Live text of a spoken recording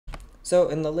So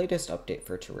in the latest update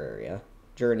for Terraria,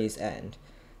 Journey's End,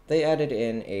 they added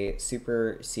in a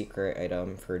super secret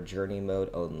item for Journey mode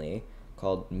only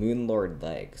called Moonlord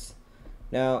Legs.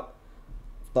 Now,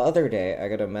 the other day I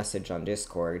got a message on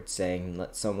Discord saying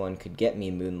that someone could get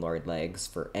me Moonlord Legs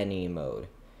for any mode.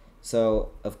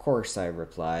 So, of course I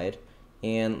replied,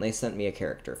 and they sent me a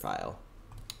character file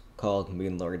called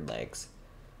Moonlord Legs.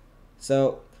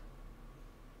 So,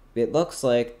 it looks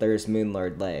like there's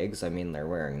Moonlord Legs. I mean, they're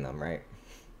wearing them, right?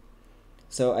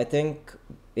 So I think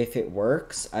if it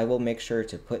works, I will make sure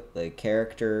to put the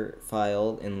character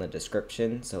file in the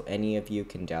description so any of you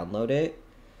can download it.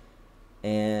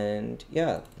 And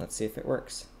yeah, let's see if it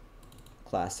works.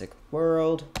 Classic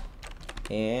world.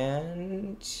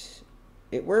 And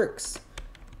it works.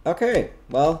 Okay,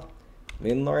 well,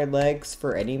 Moonlord Legs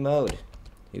for any mode.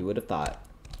 Who would have thought?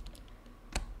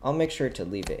 I'll make sure to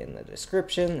leave it in the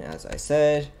description, as I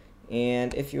said.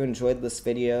 And if you enjoyed this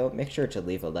video, make sure to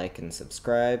leave a like and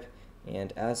subscribe.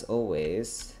 And as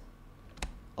always,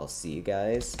 I'll see you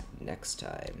guys next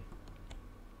time.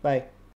 Bye.